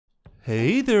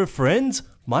Hey there friends,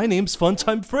 my name's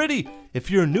Funtime Freddy. If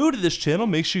you're new to this channel,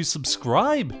 make sure you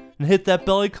subscribe and hit that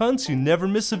bell icon so you never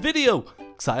miss a video,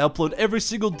 cause I upload every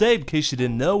single day in case you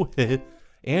didn't know.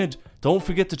 And don't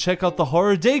forget to check out the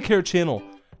Horror Daycare channel.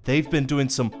 They've been doing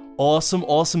some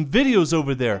awesome videos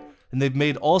over there, and they've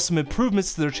made awesome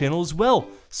improvements to their channel as well.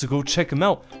 So go check them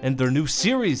out and their new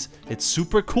series. It's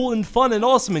super cool and fun and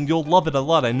awesome, and you'll love it a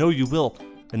lot, I know you will.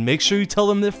 And make sure you tell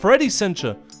them that Freddy sent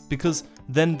you, because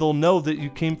then they'll know that you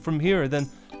came from here. Then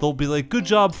they'll be like, good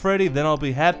job Freddy, then I'll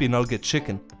be happy and I'll get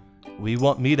chicken. We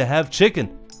want me to have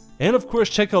chicken. And of course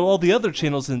check out all the other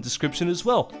channels in the description as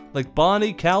well, like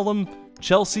Bonnie, Callum,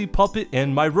 Chelsea, Puppet,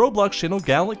 and my Roblox channel,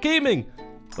 Gallant Gaming.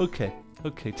 Okay,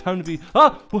 time to be...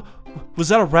 Ah! Was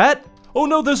that a rat? Oh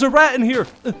no, there's a rat in here!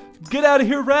 Get out of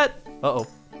here, rat! Uh-oh.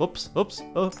 Oops.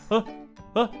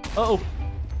 Uh-oh.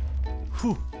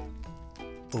 Whew.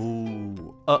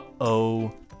 Oh,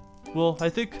 uh-oh. Well, I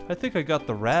think I got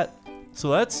the rat. So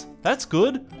that's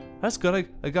good. That's good.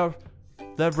 I got...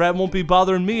 That rat won't be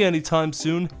bothering me anytime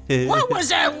soon. What was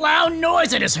that loud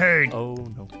noise I just heard? Oh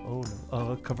no.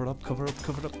 Cover it up.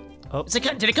 Oh.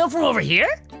 Did it come from over here?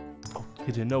 Oh,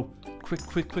 he didn't know. Quick.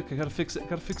 I gotta fix it.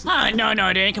 No,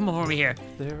 it didn't come from over here.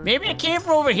 There. Maybe it came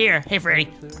from over here. Hey, Freddy.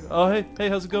 There. Oh, hey,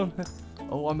 how's it going?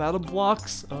 Oh, I'm out of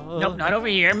blocks. Nope, not over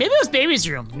here. Maybe it was Baby's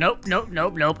room. Nope.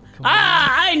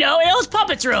 I know. It was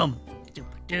Puppet's room.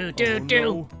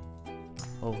 Do.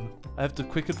 Oh, I have to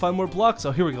quick and find more blocks.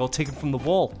 Oh, here we go. I'll take them from the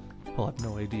wall. I'll have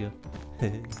no idea.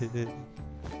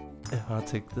 I'll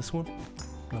take this one.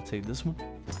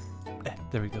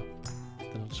 There we go.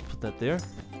 Then I'll just put that there.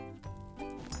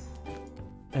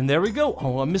 And there we go.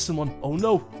 Oh, I'm missing one. Oh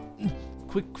no.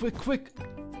 Quick.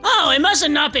 Oh, it must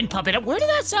have not been Puppet. Where did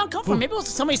that sound come from? Maybe it was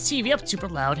somebody's TV up super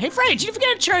loud. Hey, Freddy, did you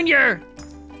forget to turn your...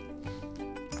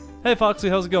 Hey, Foxy,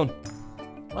 how's it going?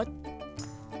 What?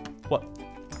 What?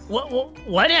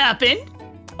 What happened?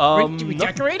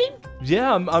 Redecorating?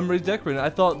 Yeah, I'm redecorating. I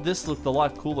thought this looked a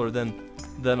lot cooler than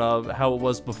how it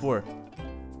was before.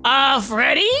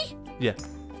 Freddy? Yeah.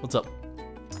 What's up?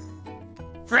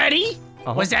 Freddy?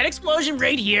 Was that explosion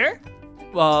right here?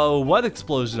 What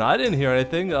explosion? I didn't hear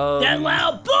anything. That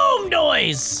loud boom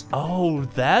noise! Oh,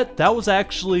 that was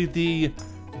actually the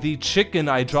chicken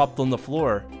I dropped on the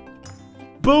floor.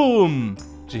 Boom!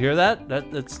 Did you hear that?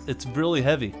 It's really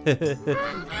heavy.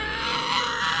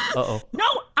 Uh-oh. No,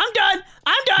 I'm done.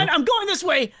 I'm going this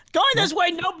way.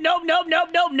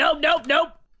 Nope.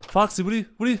 Foxy, what do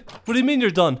you mean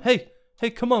you're done? Hey,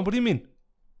 come on. What do you mean?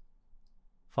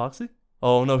 Foxy?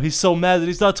 Oh no, he's so mad that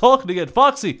he's not talking again.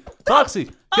 Foxy, get a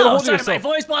hold of yourself. My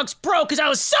voice box broke because I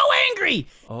was so angry.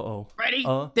 Uh-oh. Freddy,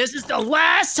 this is the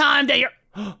last time that you're...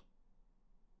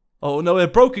 Oh no,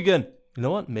 it broke again. You know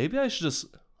what? Maybe I should just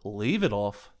leave it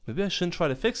off. Maybe I shouldn't try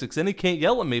to fix it, because then he can't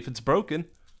yell at me if it's broken.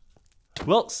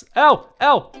 Well, ow.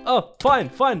 Oh, fine.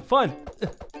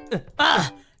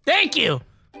 Thank you.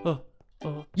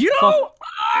 You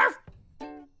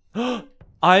are...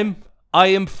 I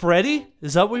am Freddy?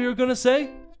 Is that what you were gonna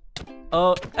say?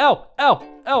 Ow, no,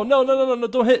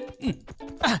 don't hit.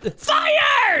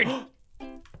 Fired!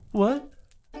 What?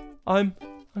 I'm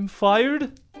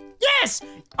fired? Yes!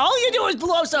 All you do is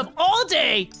blow up stuff all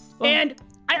day, and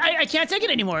I can't take it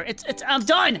anymore. I'm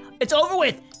done. It's over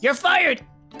with. You're fired.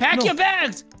 Pack your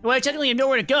bags. Well, technically you have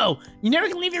nowhere to go. You never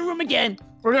can leave your room again.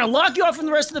 We're gonna lock you off from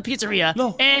the rest of the pizzeria.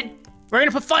 No. And we're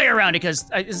gonna put fire around it,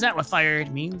 because isn't that what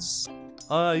fired means?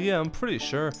 Yeah, I'm pretty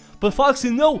sure. But Foxy,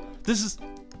 no! This is...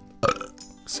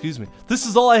 Excuse me. This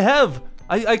is all I have!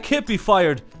 I can't be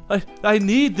fired. I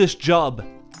need this job.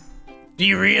 Do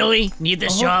you really need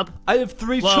this job? I have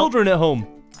 3 children at home.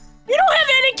 You don't have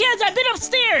any kids! I've been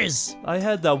upstairs! I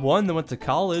had that one that went to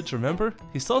college, remember?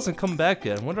 He still hasn't come back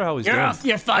yet. I wonder how he's doing.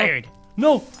 You're fired.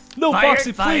 No,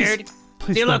 Foxy, fired.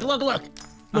 Please. See, look.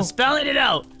 I'm spelling it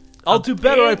out. I'll do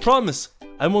better, I promise.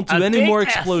 I won't do any more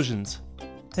explosions.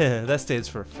 That stands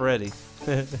for Freddy.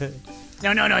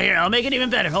 No, here, I'll make it even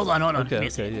better. Hold on. Okay,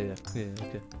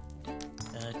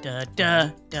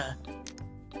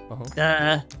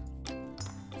 yeah.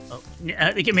 Oh,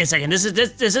 give me a second. This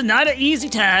is not an easy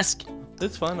task.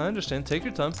 It's fine, I understand. Take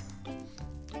your time.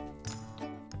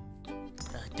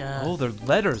 Oh, they're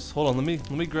letters. Hold on,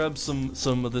 let me grab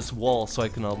some of this wall so I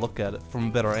can look at it from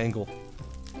a better angle.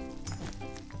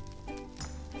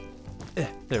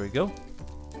 There we go.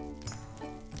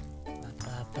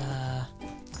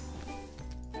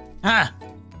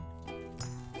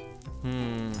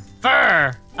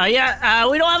 Fur. Yeah.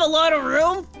 We don't have a lot of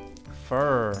room.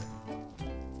 Fur.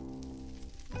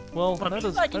 Well,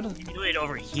 I can do it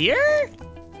over here.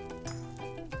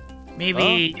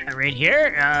 Maybe right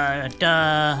here.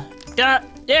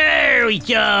 There we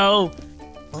go.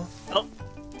 Huh?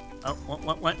 Oh,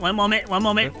 one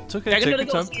moment. It's okay, take your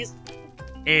time.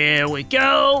 There we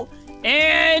go.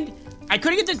 And I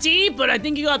couldn't get the D, but I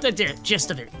think you got the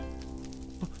gist of it.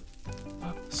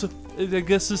 So, I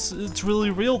guess it's really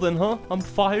real then, huh? I'm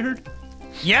fired?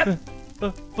 Yep.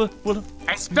 But what?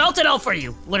 I spelt it out for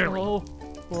you, literally. Oh,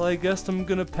 well, I guess I'm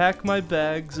gonna pack my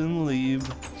bags and leave.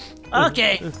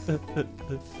 Okay.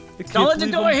 Don't let the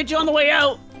door hit you on the way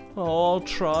out. Oh, I'll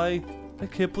try. I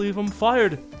can't believe I'm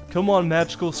fired. Come on,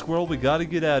 magical squirrel, we gotta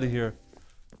get out of here.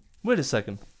 Wait a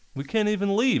second. We can't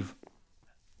even leave.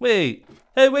 Wait.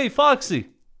 Hey, wait, Foxy.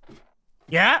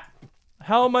 Yeah?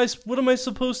 What am I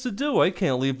supposed to do? I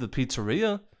can't leave the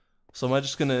pizzeria. So am I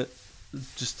just gonna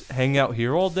hang out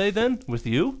here all day then with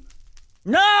you?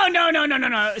 No.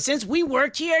 Since we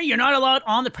work here, you're not allowed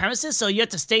on the premises, so you have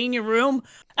to stay in your room.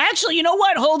 Actually, you know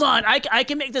what? Hold on. I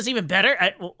can make this even better.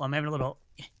 I'm having a little...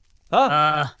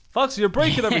 Foxy, you're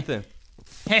breaking everything.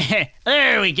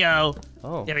 There we go.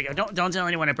 Oh. There we go. Don't tell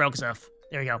anyone I broke stuff.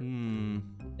 There we go.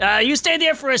 You stay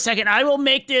there for a second. I will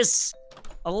make this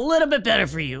a little bit better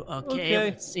for you. Okay.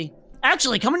 Let's see.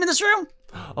 Actually, come into this room.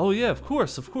 Oh yeah, of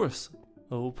course.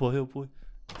 Oh boy.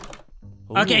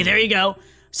 Oh. Okay, there you go.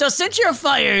 So since you're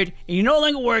fired and you no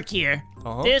longer work here,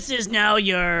 this is now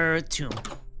your tomb.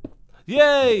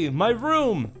 Yay, my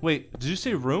room. Wait, did you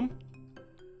say room?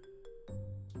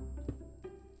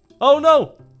 Oh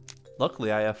no!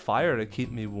 Luckily, I have fire to keep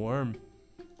me warm.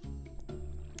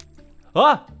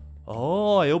 Ah!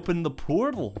 Oh, I opened the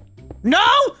portal. No!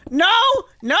 No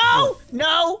portal?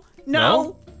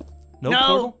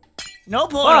 No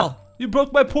portal. Ah, you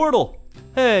broke my portal.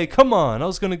 Hey, come on. I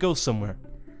was gonna go somewhere.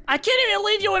 I can't even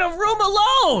leave you in a room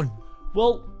alone.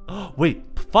 Well, wait,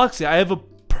 Foxy, I have a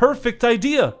perfect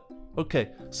idea. Okay,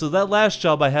 so that last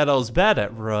job I had I was bad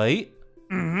at, right?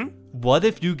 Mm-hmm. What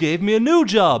if you gave me a new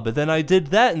job, and then I did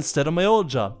that instead of my old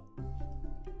job?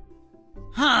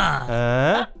 Huh?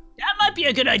 That might be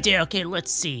a good idea. Okay,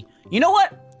 let's see. You know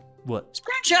what? What?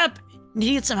 Springtrap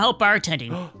needs some help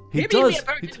bartending. He Maybe does. You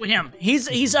can bartend with him.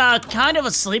 He's kind of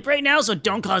asleep right now, so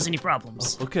don't cause any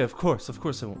problems. Okay, of course I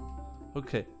won't.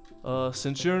 Okay,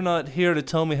 since you're not here to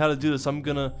tell me how to do this,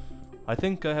 I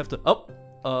think I have to.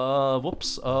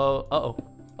 Whoops. Uh-oh.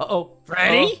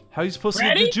 Freddy? How are you supposed to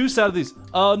get the juice out of these?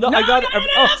 No, I got it. Freddy,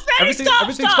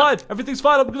 everything's fine. Everything's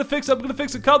fine. I'm gonna fix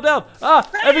it. Calm down.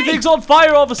 Everything's on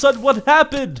fire all of a sudden. What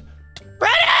happened?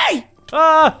 Freddy!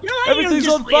 Everything's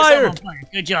on fire.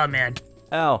 Good job, man.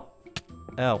 Ow.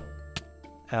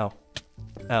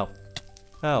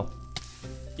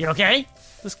 You okay?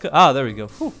 There we go.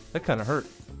 Whew, that kind of hurt.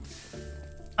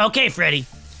 Okay, Freddy.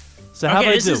 So how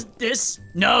did I do?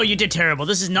 No, you did terrible.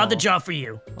 This is not the job for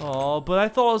you. Oh, but I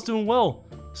thought I was doing well.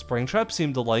 Springtrap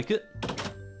seemed to like it.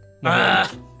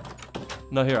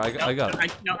 No, here, I got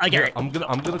it. I got it. I'm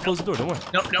gonna close the door. Don't worry.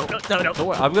 No. Don't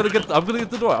worry. I'm gonna get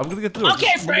the door.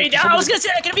 Okay, Freddy. I was gonna say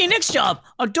that could be a next job,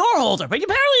 a door holder, but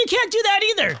apparently you can't do that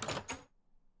either.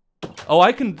 Oh,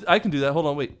 I can do that. Hold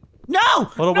on, wait. No.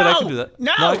 Hold on, wait. I can do that.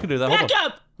 No, I can do that. Hold on. Back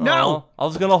up. No. I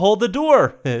was gonna hold the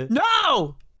door.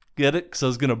 No. Get it? Because I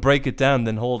was gonna break it down,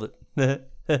 then hold it.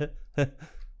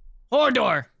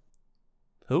 Hordor.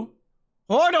 Who?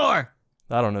 Hordor.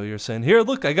 I don't know what you're saying. Here,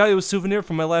 look, I got you a souvenir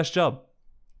from my last job.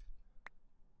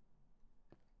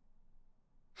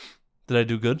 Did I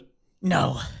do good?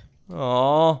 No.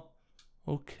 Aw.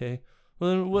 Okay. Well,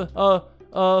 then,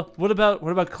 what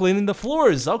about cleaning the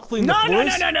floors? I'll clean the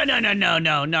floors. No.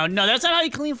 That's not how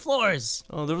you clean floors.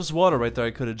 Oh, there was water right there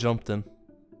I could have jumped in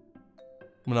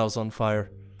when I was on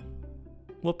fire.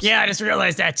 Whoops. Yeah, I just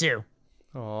realized that too.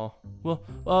 Oh,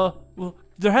 well,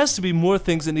 there has to be more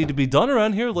things that need to be done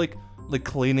around here, like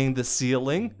cleaning the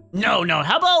ceiling. No.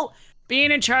 How about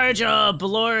being in charge of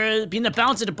being the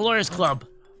bouncer at the Blores Club?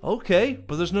 Okay,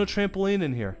 but there's no trampoline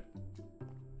in here.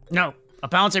 No, a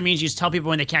bouncer means you just tell people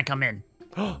when they can't come in.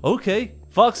 Okay,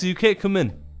 Foxy, you can't come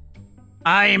in.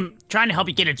 I'm trying to help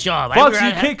you get a job. Foxy,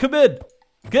 you can't come in.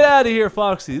 Get out of here,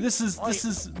 Foxy. This is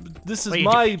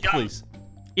my place.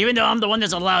 Even though I'm the one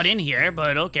that's allowed in here,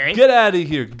 but okay. Get out of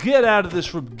here. Get out of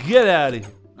this room. Get out of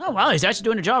here. Oh, wow, he's actually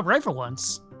doing a job right for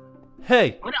once.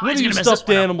 Hey, what are you stuffed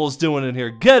animals doing in here?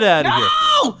 Get out of here.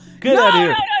 Get out of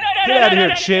here. Get out of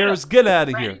here, chairs. Get out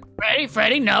of here.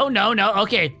 Freddy, no.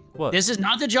 Okay. What? This is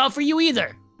not the job for you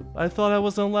either. I thought I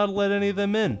wasn't allowed to let any of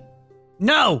them in.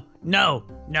 No. No,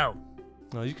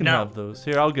 you can have those.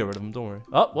 Here, I'll get rid of them. Don't worry.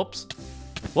 Oh, whoops.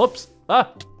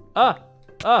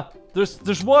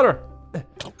 There's water.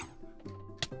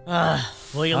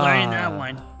 Well, you're learning that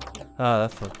one.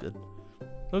 That felt good.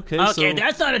 Okay,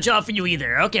 that's not a job for you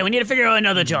either. Okay, we need to figure out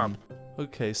another job.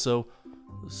 Okay, so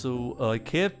So I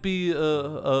can't be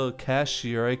a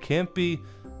cashier. I can't be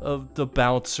the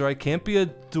bouncer. I can't be a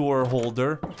door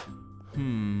holder.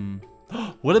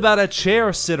 What about a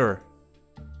chair sitter?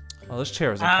 Oh, this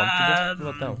chair isn't comfortable.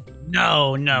 What about that one?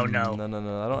 No. No.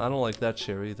 I don't like that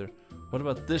chair either. What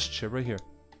about this chair right here?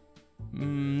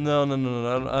 No.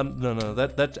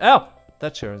 That ow!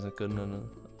 That chair isn't good. No.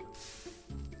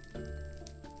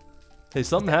 Hey,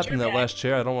 something happened to that last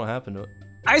chair. I don't know what happened to it.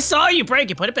 I saw you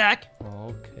break it. Put it back.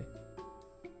 Okay.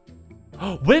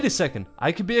 Oh, wait a second.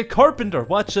 I could be a carpenter.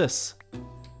 Watch this.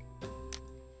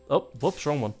 Oh, whoops,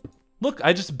 wrong one. Look,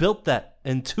 I just built that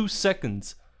in 2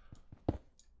 seconds.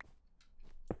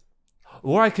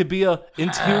 Or I could be a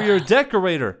interior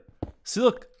decorator. See,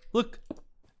 look.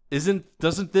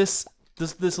 Doesn't this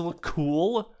look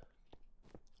cool?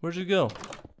 Where'd you go,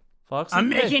 Foxy? I'm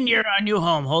making your new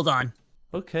home. Hold on.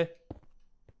 Okay.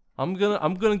 I'm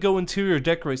gonna go interior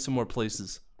decorate some more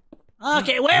places.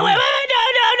 Okay, wait,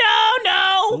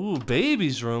 no. Ooh,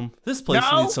 baby's room. This place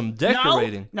needs some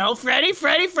decorating. No, Freddy,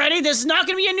 this is not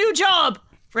gonna be a new job.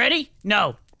 Freddy,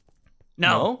 no.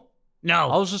 I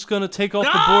was just gonna take off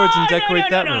the boards and decorate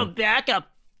that room. Back up.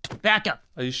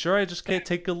 Are you sure I just can't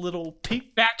take a little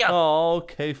peek? Back up. Oh,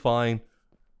 okay, fine.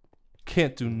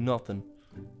 Can't do nothing.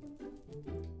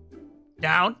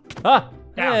 Down. Ah!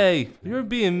 Down. Hey, you're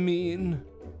being mean.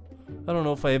 I don't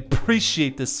know if I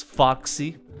appreciate this,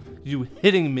 Foxy. You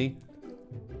hitting me.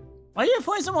 Why are you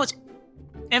putting so much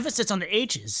emphasis on the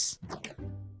H's?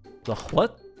 The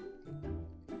what?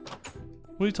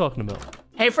 What are you talking about?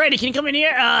 Hey, Freddy, can you come in here?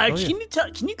 Yeah.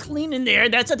 Can you clean in there?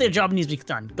 That's not the job needs to be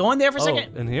done. Go in there for a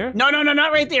second. In here? No,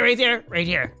 not right there. Right here. Right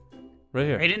here?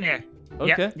 Right in there.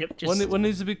 Okay. Yep, What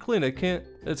needs to be cleaned? I can't.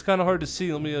 It's kind of hard to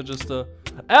see. Let me just.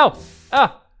 Ow!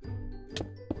 Ah!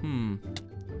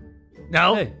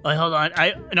 No. Hey. Wait, hold on.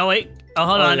 No, wait. Oh,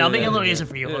 hold on. I'll make it a little easier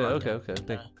for you. Yeah, Hold on.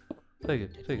 okay. Take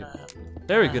it.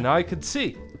 There we go. Now I can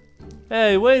see.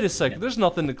 Hey, wait a second. There's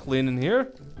nothing to clean in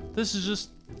here. This is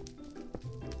just.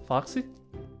 Foxy?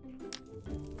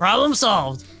 Problem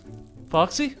solved.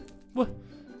 Foxy?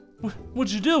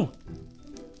 What'd you do?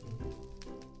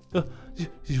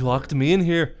 You locked me in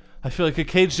here. I feel like a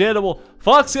caged animal.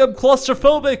 Foxy, I'm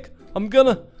claustrophobic. I'm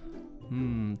gonna.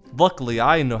 Luckily,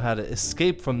 I know how to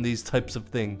escape from these types of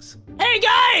things. Hey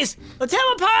guys, let's have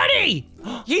a party.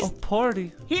 A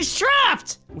party? He's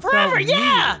trapped forever. me?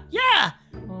 Yeah.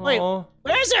 Wait, Aw.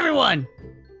 where's everyone?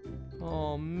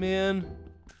 Oh man,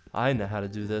 I know how to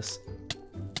do this.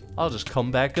 I'll just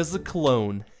come back as a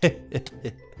clone.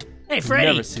 Hey, Freddy.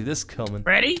 Never see this coming.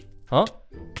 Freddy? Huh?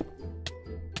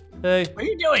 Hey. What are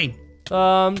you doing?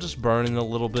 I'm just burning a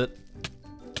little bit.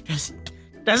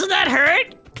 Doesn't that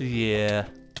hurt? Yeah.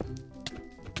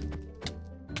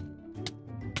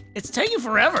 It's taking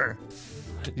forever.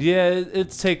 Yeah,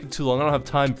 it's taking too long. I don't have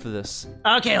time for this.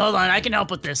 Okay, hold on. I can help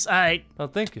with this. All right. Oh,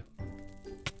 thank you.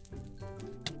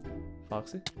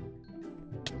 Foxy?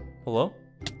 Hello?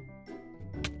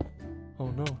 Oh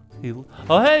no.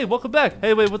 Oh hey, welcome back.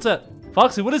 Hey, wait, what's that?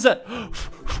 Foxy, what is that?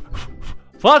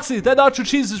 Foxy, that nacho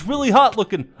cheese is really hot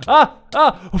looking.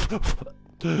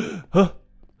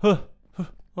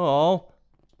 Oh,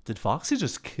 did Foxy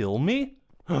just kill me?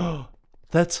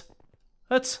 That's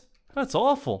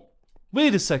awful.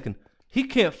 Wait a second. He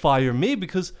can't fire me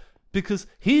because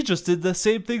he just did the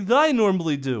same thing that I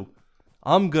normally do.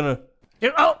 I'm gonna.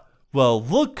 Oh. Well,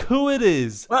 look who it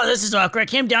is. Well, this is awkward. I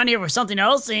came down here for something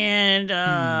else, and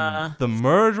The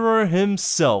murderer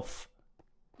himself.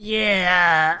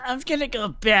 Yeah, I'm gonna go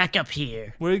back up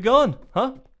here. Where are you going?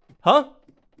 Huh?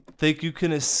 Think you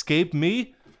can escape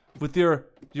me with your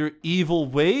evil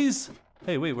ways?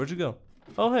 Hey, wait, where'd you go?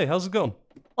 Oh, hey, how's it going?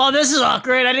 Well, this is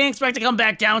awkward. I didn't expect to come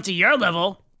back down to your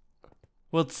level.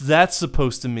 What's that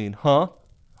supposed to mean, huh?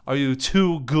 Are you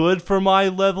too good for my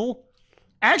level?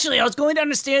 Actually, I was going down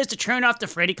the stairs to turn off the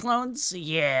Freddy clones.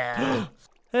 Yeah.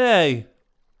 Hey,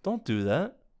 don't do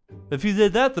that. If you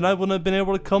did that, then I wouldn't have been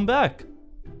able to come back.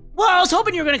 Well, I was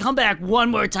hoping you were gonna come back one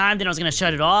more time, then I was gonna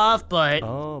shut it off, but...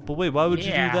 Oh, but wait, why would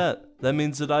you do that? That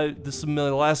means that this is my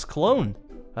last clone.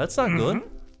 That's not good.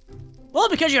 Well,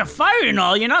 because you're fired and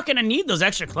all, you're not gonna need those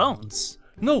extra clones.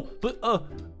 No, but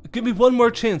give me one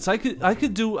more chance. I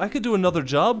could do another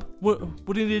job. What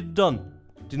do you need done?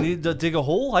 Do you need to dig a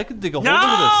hole? I could dig a hole.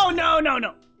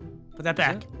 No. Put that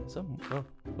back. Oh,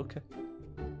 okay.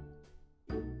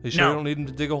 You sure you don't need him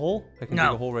to dig a hole? I can dig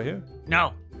a hole right here.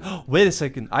 No. Wait a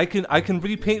second. I can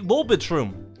repaint Lolbit's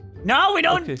room. No, we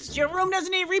don't. Okay. Your room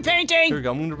doesn't need repainting. Here we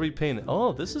go. I'm gonna repaint it.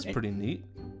 Oh, this is pretty neat.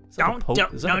 No,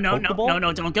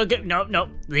 don't go get, no,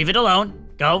 leave it alone.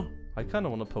 Go. I kind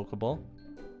of want a Pokeball.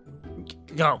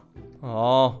 Go.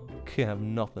 Oh, can't have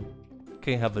nothing.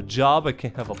 can't have a job, I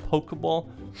can't have a Pokeball.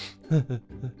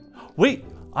 Wait,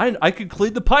 I can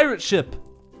clean the pirate ship.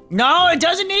 No, it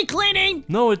doesn't need cleaning.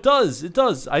 No, it does. It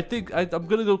does. I think I'm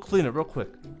gonna go clean it real quick.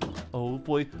 Oh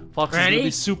boy, Fox is gonna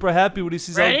be super happy when he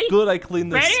sees how good I clean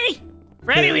this.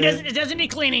 Freddy, it doesn't need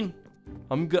cleaning.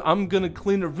 I'm gonna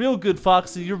clean it real good,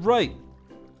 Foxy. You're right.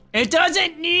 It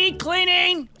doesn't need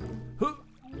cleaning.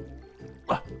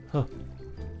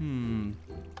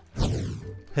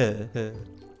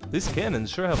 These cannons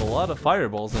sure have a lot of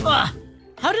fireballs in them.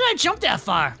 How did I jump that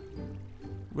far?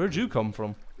 Where'd you come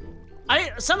from?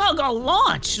 I somehow got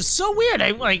launched. It's so weird.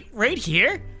 I like right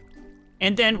here,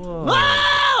 and then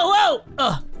whoa!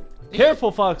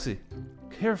 Careful, Foxy.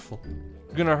 Careful.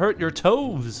 You're gonna hurt your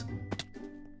toes.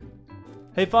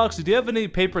 Hey, Foxy, do you have any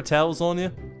paper towels on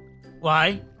you?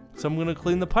 Why? So I'm gonna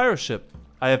clean the pirate ship.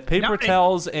 I have paper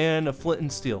towels and a flint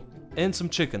and steel, and some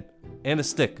chicken, and a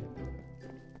stick.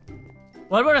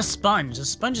 What about a sponge? The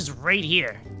sponge is right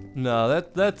here. No,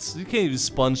 that's you can't use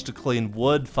sponge to clean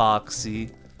wood, Foxy.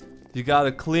 You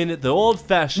gotta clean it the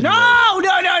old-fashioned way.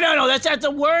 No, that's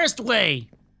the worst way.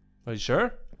 Are you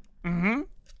sure? Mm-hmm.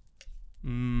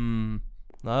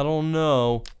 I don't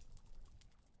know.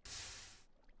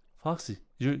 Foxy,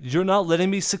 you're not letting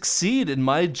me succeed in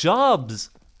my jobs.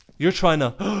 You're trying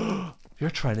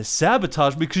to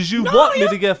sabotage me because you want me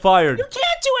to get fired. You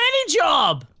can't do any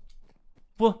job.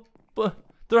 Well, but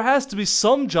there has to be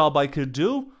some job I could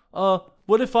do.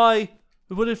 What if I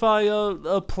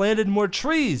planted more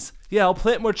trees? Yeah, I'll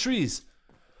plant more trees.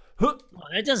 Well,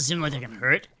 that doesn't seem like that can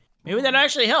hurt. Maybe that'd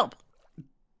actually help.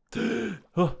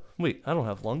 Wait, I don't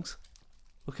have lungs.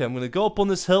 Okay, I'm gonna go up on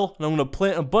this hill and I'm gonna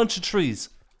plant a bunch of trees.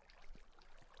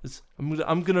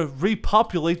 I'm gonna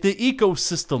repopulate the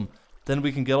ecosystem. Then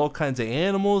we can get all kinds of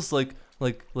animals like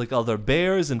other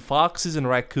bears and foxes and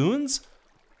raccoons.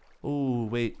 Oh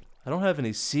wait, I don't have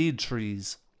any seed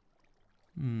trees.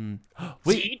 Wait.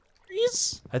 Seed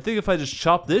trees? I think if I just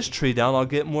chop this tree down, I'll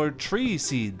get more tree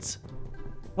seeds.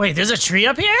 Wait, there's a tree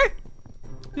up here?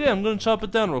 Yeah, I'm gonna chop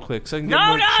it down real quick so I can get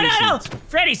more tree seeds.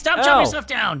 Freddy, stop chopping stuff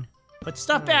down. Put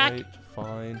stuff back. Alright,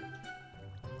 fine.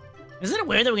 Isn't it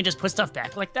weird that we can just put stuff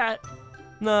back like that?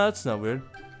 Nah, that's not weird.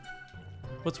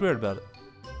 What's weird about it?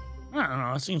 I don't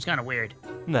know, it seems kind of weird.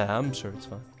 Nah, I'm sure it's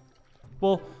fine.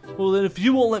 Well, then if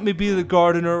you won't let me be the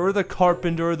gardener or the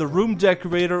carpenter or the room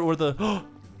decorator or the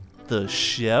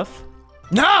chef.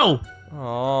 No!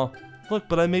 Aw, look,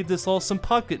 but I made this awesome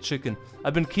pocket chicken.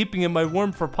 I've been keeping it in my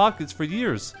warm for pockets for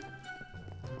years.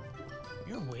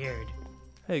 You're weird.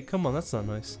 Hey, come on, that's not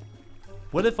nice.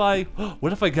 What if I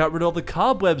got rid of all the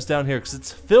cobwebs down here because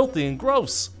it's filthy and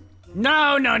gross?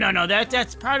 No,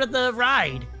 that's part of the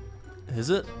ride. Is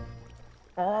it?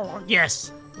 Oh,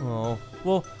 yes. Oh,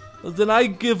 well, then I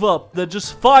give up. Then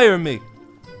just fire me.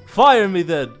 Fire me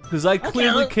then, because I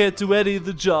clearly can't do any of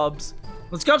the jobs.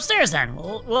 Let's go upstairs then.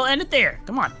 We'll end it there.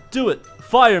 Come on. Do it.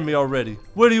 Fire me already.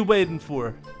 What are you waiting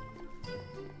for?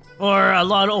 Or a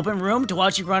lot of open room to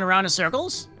watch you run around in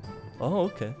circles? Oh,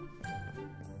 okay.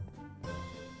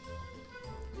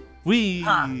 Wee.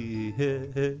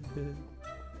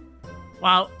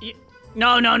 Wow.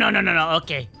 No.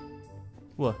 Okay.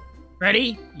 What?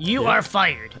 Ready? You are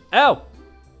fired. Ow!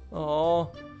 Oh,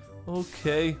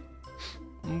 okay.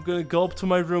 I'm gonna go up to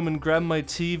my room and grab my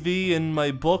TV and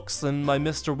my books and my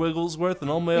Mr. Wigglesworth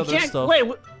and all my other stuff. Wait,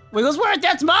 Wigglesworth,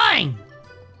 that's mine!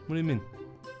 What do you mean?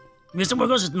 Mr.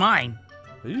 Wiggles is mine.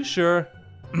 Are you sure?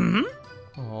 Mm-hmm.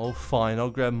 Oh, fine. I'll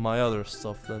grab my other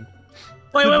stuff then.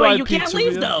 Wait, you can't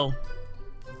leave though.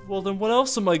 Well, then what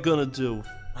else am I gonna do?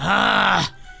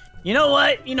 You know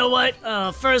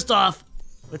what? First off,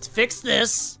 let's fix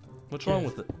this. What's wrong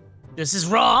with it? This is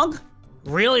wrong.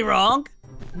 Really wrong.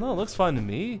 No, it looks fine to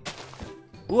me.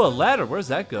 Ooh, a ladder. Where's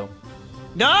that go?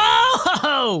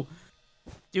 No!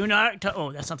 Do not.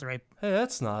 Oh, that's not the right. Hey,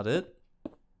 that's not it.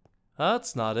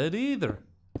 That's not it either.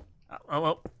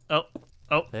 Oh.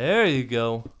 There you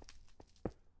go.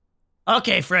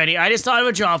 Okay, Freddy, I just thought of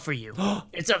a job for you.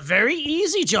 It's a very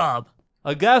easy job.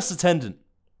 A gas attendant.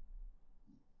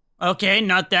 Okay,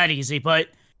 not that easy, but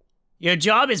your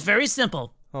job is very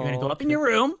simple. You're gonna go up in your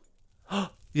room.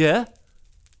 Yeah?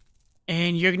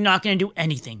 And you're not gonna do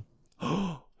anything.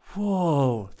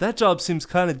 Whoa, that job seems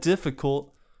kind of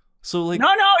difficult. So like. No,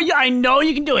 I know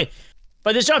you can do it.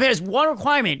 But this job has one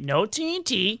requirement: no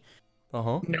TNT,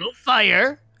 no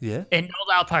fire, and no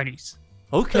loud parties.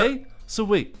 Okay. So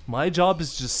wait, my job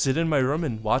is just sit in my room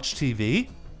and watch TV?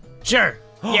 Sure.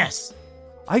 Yes.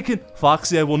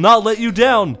 Foxy, I will not let you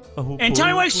down. Oh, and tell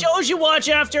me what shows you watch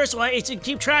after, so I can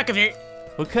keep track of it.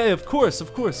 Okay, of course.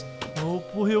 Oh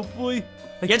boy.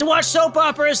 You have to watch soap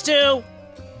operas too.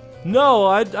 No,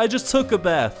 I just took a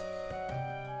bath.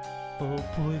 Oh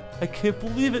boy, I can't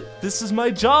believe it. This is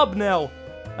my job now.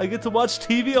 I get to watch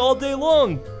TV all day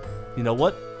long. You know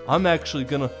what? I'm gonna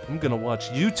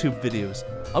watch YouTube videos.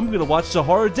 I'm gonna watch the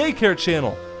Horror Daycare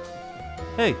channel.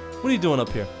 Hey, what are you doing up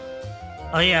here?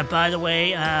 Oh yeah, by the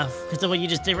way, because of what you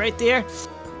just did right there,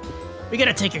 we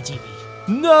gotta take your TV.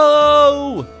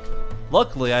 No!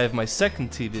 Luckily, I have my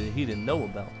second TV that he didn't know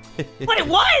about. Wait,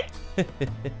 what?